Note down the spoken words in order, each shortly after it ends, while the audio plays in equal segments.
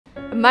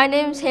My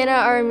name's Hannah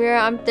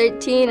Arimura. I'm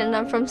 13 and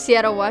I'm from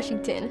Seattle,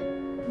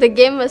 Washington. The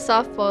game of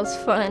softball is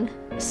fun.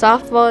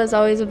 Softball is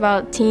always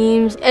about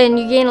teams and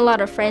you gain a lot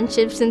of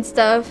friendships and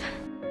stuff.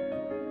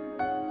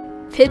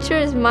 Pitcher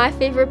is my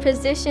favorite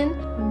position.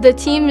 The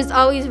team is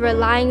always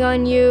relying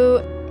on you.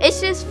 It's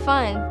just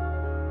fun.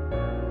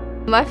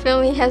 My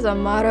family has a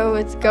motto,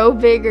 it's go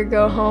big or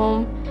go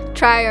home.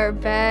 Try our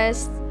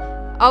best.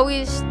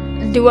 Always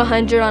do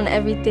 100 on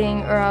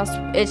everything or else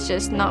it's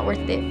just not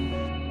worth it.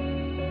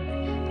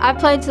 I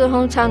played to the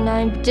Hometown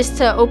 9 just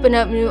to open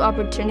up new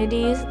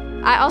opportunities.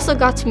 I also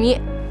got to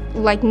meet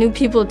new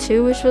people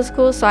too, which was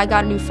cool, so I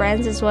got new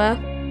friends as well.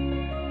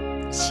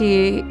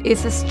 She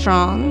is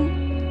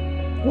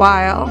strong,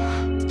 wild,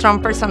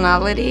 strong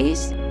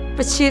personalities,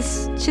 but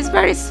she's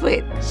very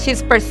sweet.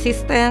 She's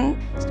persistent.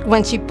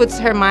 When she puts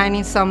her mind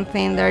in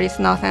something, there is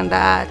nothing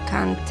that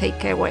can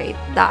take away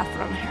that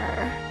from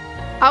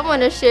her. I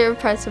want to share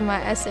parts of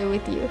my essay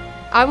with you.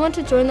 I want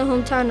to join the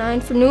Hometown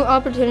 9 for new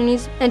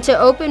opportunities and to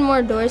open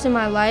more doors in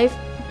my life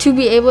to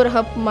be able to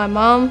help my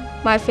mom,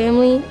 my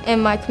family,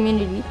 and my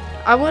community.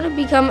 I want to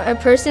become a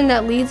person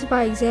that leads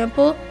by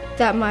example,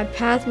 that my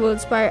path will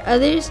inspire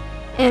others,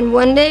 and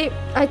one day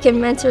I can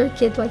mentor a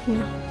kid like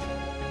me.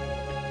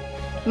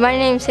 My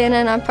name's Hannah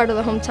and I'm part of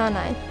the Hometown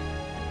 9.